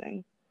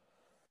embarrassing.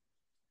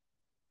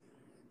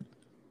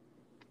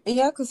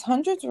 Yeah, because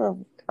hundreds were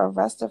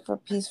arrested for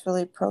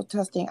peacefully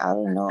protesting. I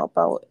don't know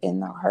about in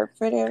the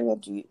Hartford area.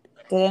 Did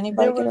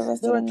anybody get There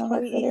arrested were in the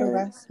Hartford 28 area?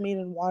 arrests made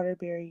in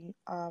Waterbury.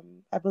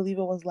 I believe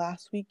it was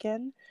last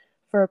weekend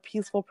for a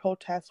peaceful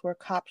protest where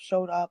cops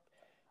showed up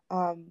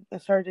and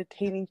started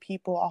detaining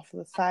people off of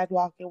the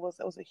sidewalk. It was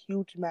a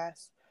huge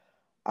mess.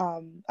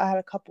 I had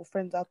a couple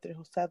friends out there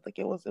who said like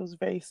it was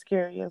very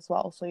scary as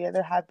well. So yeah,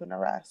 there have been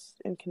arrests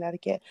in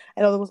Connecticut.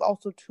 I know there was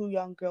also two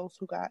young girls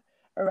who got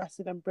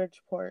arrested in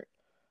Bridgeport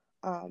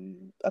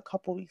a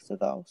couple weeks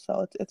ago.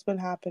 So it's been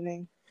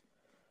happening.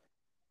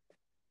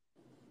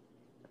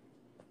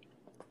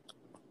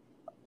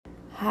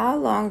 How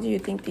long do you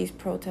think these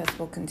protests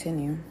will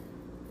continue?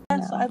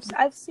 Yeah, so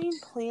I've seen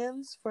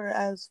plans for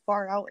as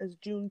far out as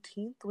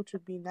Juneteenth, which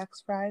would be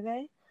next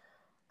Friday.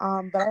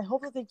 But I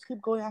hope that they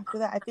keep going after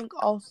that. I think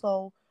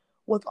also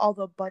with all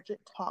the budget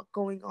talk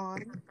going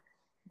on,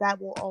 that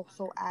will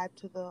also add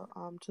to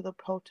the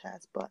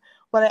protest. But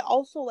what I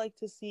also like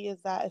to see is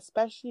that,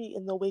 especially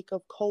in the wake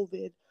of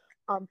COVID,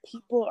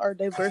 people are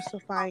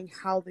diversifying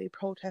how they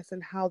protest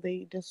and how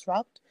they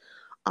disrupt.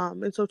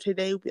 And so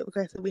today, like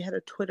I said, we had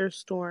a Twitter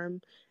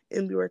storm,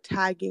 and we were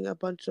tagging a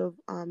bunch of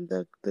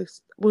we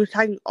were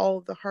tagging all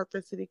of the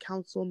Hartford City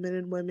Council men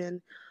and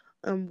women.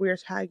 We were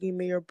tagging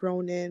Mayor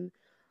Bronin,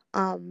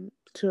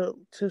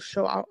 to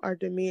show out our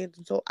demands.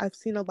 And so I've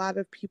seen a lot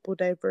of people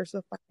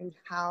diversifying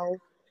how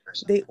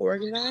they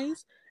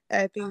organize.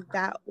 And I think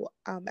that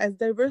as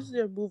diverse as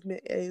their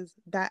movement is,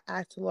 that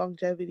adds to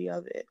longevity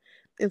of it.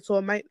 And so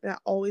it might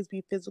not always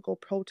be physical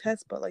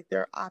protests, but like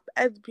there are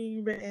op-eds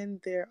being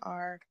written, there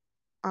are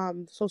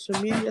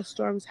social media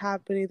storms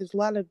happening. There's a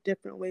lot of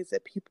different ways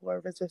that people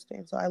are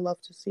resisting. So I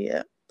love to see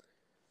it.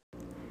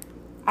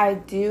 I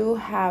do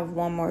have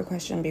one more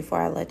question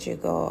before I let you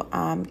go.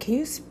 Can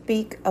you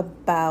speak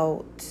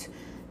about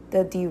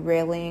the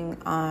derailing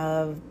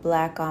of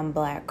black on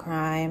black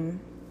crime?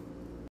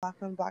 Black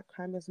on black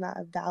crime is not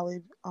a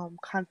valid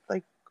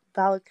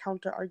valid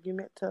counter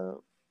argument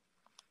to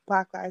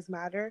Black Lives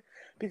Matter,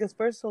 because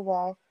first of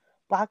all,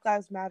 Black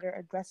Lives Matter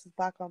addresses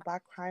black on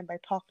black crime by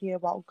talking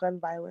about gun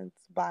violence,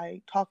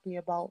 by talking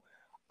about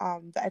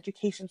the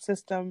education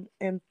system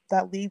and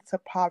that leads to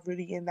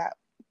poverty and that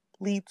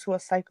lead to a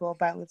cycle of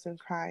violence and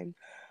crime.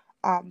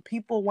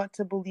 People want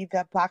to believe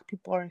that Black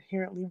people are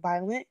inherently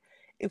violent,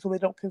 and so they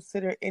don't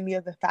consider any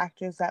of the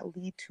factors that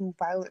lead to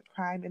violent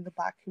crime in the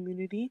Black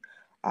community,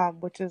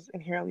 which is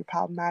inherently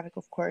problematic,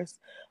 of course.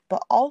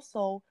 But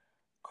also,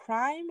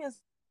 crime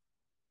is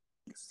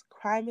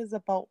crime is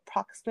about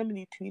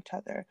proximity to each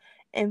other.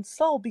 And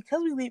so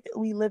because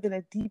we live in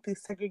a deeply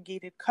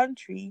segregated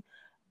country,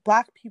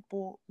 Black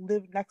people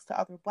live next to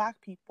other Black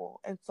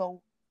people. And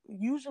so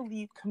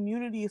usually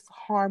communities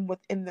harm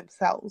within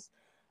themselves.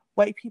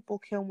 White people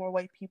kill more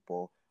white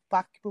people,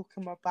 Black people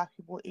kill more Black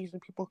people, Asian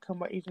people kill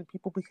more Asian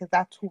people, because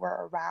that's who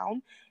we're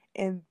around.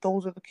 And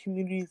those are the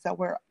communities that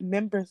we're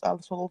members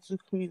of. So those are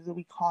the communities that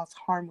we cause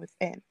harm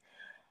within.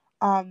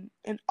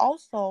 And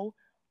also,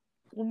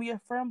 when we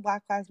affirm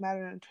Black Lives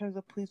Matter in terms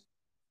of police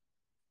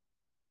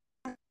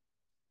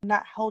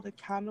not held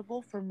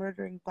accountable for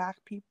murdering Black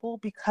people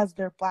because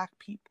they're Black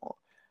people.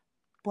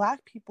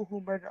 Black people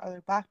who murder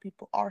other Black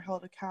people are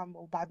held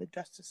accountable by the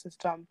justice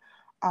system,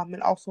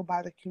 and also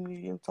by the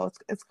community. And so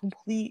it's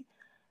complete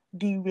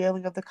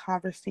derailing of the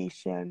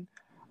conversation.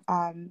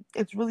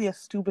 It's really a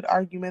stupid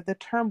argument. The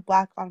term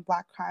black on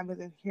black crime is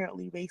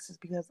inherently racist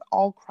because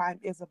all crime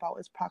is about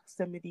is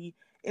proximity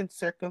and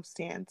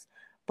circumstance.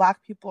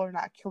 Black people are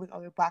not killing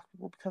other black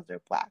people because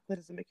they're black. That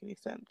doesn't make any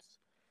sense.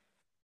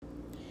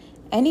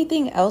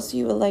 Anything else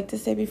you would like to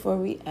say before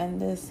we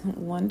end this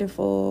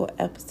wonderful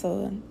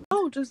episode?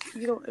 No, just,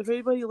 if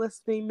anybody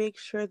listening, make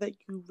sure that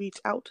you reach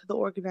out to the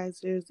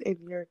organizers in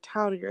your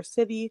town or your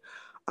city.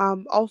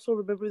 Also,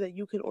 remember that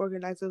you can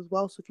organize as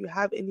well. So if you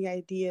have any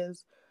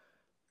ideas,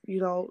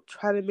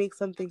 try to make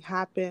something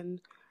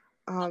happen.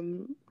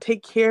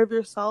 Take care of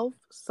yourself.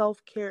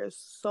 Self-care is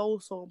so,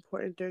 so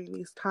important during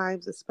these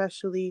times,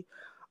 especially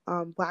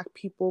Black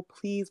people.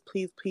 Please,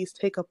 please, please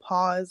take a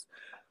pause.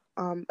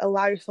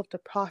 Allow yourself to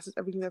process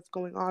everything that's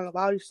going on.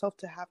 Allow yourself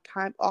to have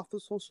time off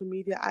of social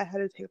media. I had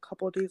to take a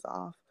couple of days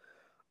off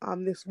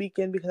this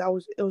weekend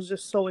because it was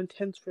just so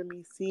intense for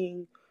me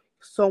seeing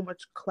so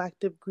much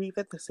collective grief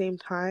at the same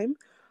time.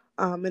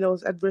 And it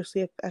was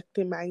adversely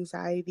affecting my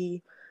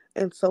anxiety.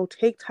 And so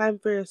take time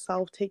for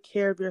yourself, take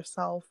care of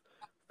yourself,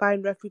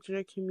 find refuge in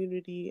your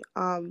community.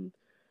 I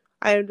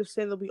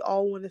understand that we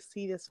all want to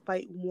see this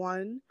fight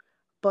won,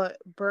 but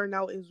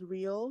burnout is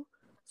real.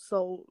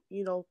 So,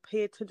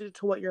 pay attention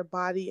to what your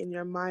body and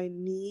your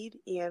mind need,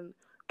 and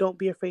don't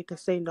be afraid to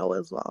say no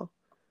as well.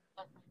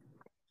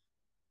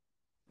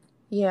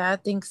 Yeah, I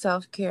think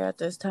self-care at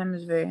this time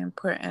is very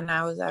important.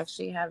 I was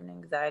actually having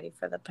anxiety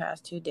for the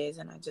past 2 days,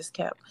 and I just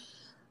kept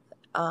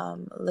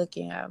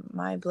looking at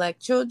my Black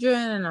children,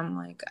 and I'm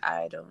like,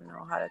 I don't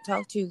know how to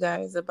talk to you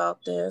guys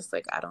about this.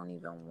 Like, I don't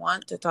even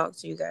want to talk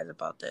to you guys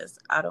about this.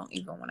 I don't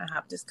even want to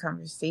have this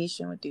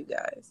conversation with you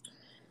guys.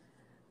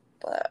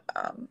 But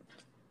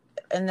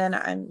and then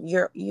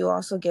you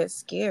also get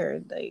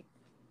scared,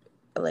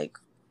 like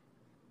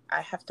I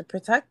have to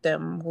protect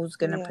them. Who's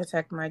gonna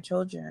protect my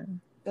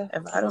children?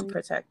 Definitely. If I don't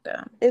protect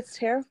them? It's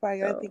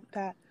terrifying. So. I think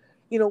that,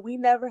 we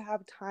never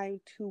have time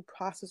to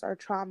process our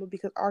trauma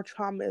because our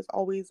trauma is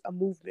always a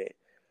movement.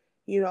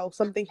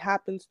 Something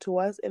happens to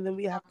us and then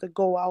we have to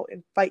go out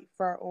and fight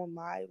for our own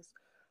lives,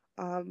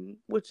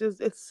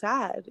 it's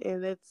sad,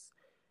 and it's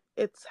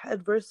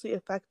adversely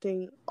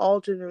affecting all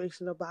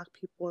generations of Black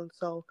people. And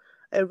so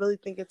I really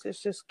think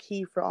it's just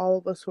key for all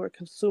of us who are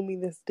consuming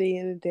this day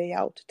in and day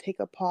out to take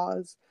a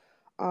pause,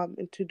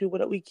 and to do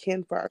what we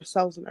can for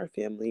ourselves and our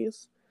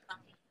families.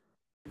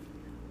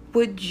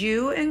 Would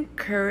you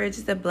encourage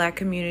the Black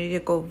community to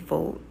go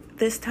vote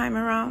this time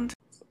around?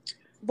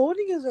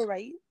 Voting is a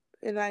right,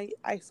 and I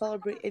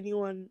celebrate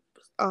anyone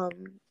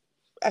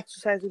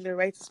exercising their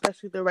rights,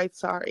 especially the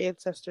rights our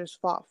ancestors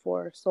fought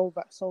for so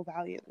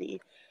valiantly.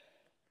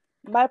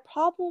 My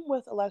problem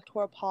with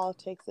electoral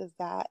politics is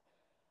that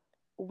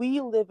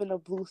we live in a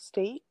blue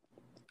state,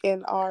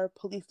 and our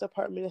police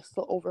department is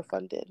still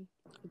overfunded.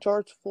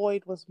 George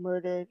Floyd was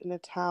murdered in a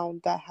town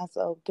that has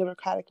a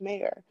Democratic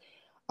mayor,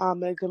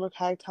 and a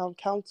Democratic town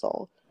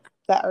council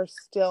that are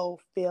still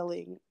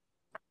failing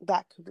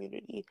that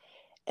community.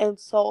 And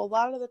so a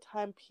lot of the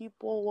time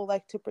people will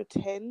like to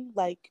pretend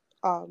like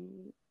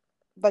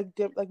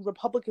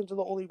Republicans are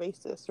the only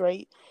racist,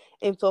 right?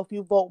 And so if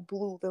you vote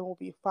blue, then we'll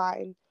be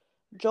fine.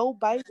 Joe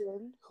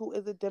Biden, who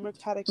is a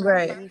Democratic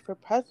nominee for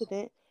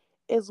president,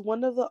 is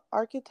one of the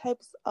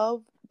archetypes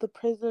of the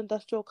prison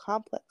industrial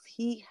complex.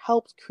 He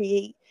helped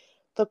create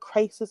the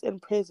crisis in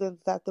prisons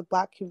that the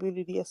Black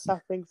community is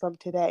suffering from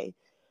today.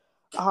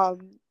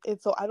 And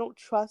so I don't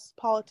trust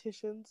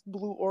politicians,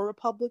 blue or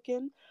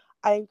Republican.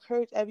 I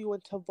encourage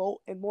everyone to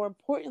vote, and more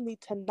importantly,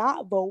 to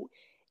not vote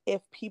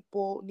if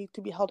people need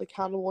to be held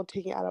accountable and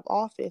taken out of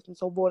office. And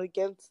so vote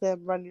against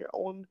them, run your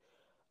own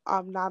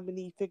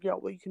nominee, figure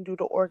out what you can do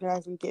to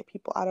organize and get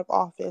people out of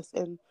office.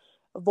 And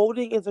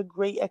voting is a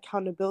great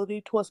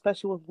accountability tool,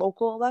 especially with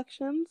local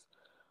elections,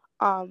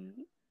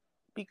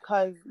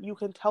 because you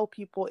can tell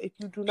people, if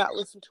you do not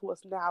listen to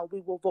us now, we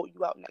will vote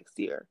you out next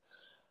year.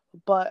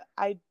 But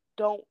I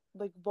don't,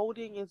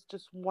 voting is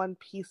just one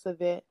piece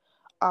of it.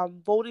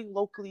 Voting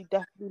locally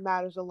definitely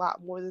matters a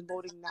lot more than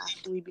voting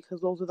nationally,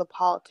 because those are the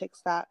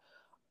politics that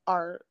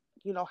are,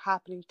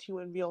 happening to you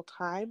in real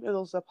time. And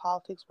those are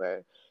politics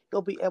where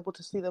you'll be able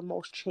to see the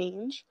most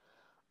change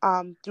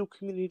through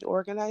community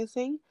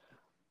organizing.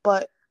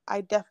 But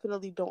I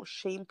definitely don't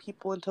shame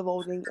people into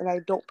voting, and I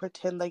don't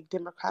pretend like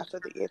Democrats are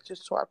the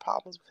answers to our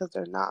problems, because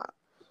they're not.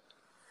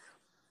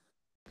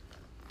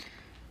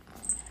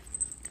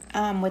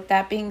 With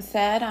that being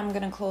said, I'm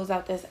going to close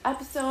out this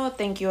episode.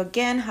 Thank you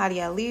again,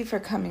 Hadi Ali, for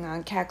coming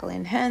on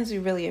Cackling Hens. We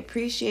really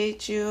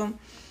appreciate you.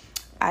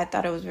 I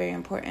thought it was very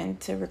important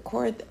to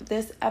record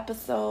this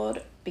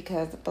episode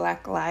because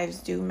Black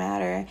lives do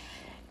matter.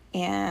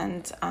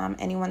 And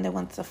anyone that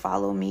wants to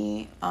follow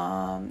me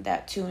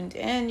that tuned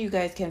in, you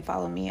guys can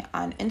follow me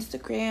on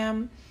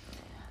Instagram.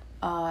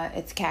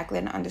 It's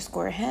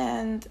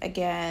Cackling_Hens.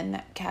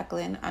 Again,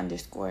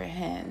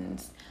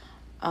 Cackling_Hens.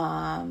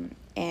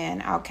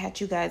 And I'll catch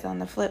you guys on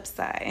the flip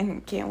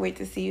side. Can't wait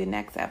to see you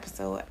next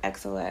episode.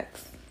 XOX.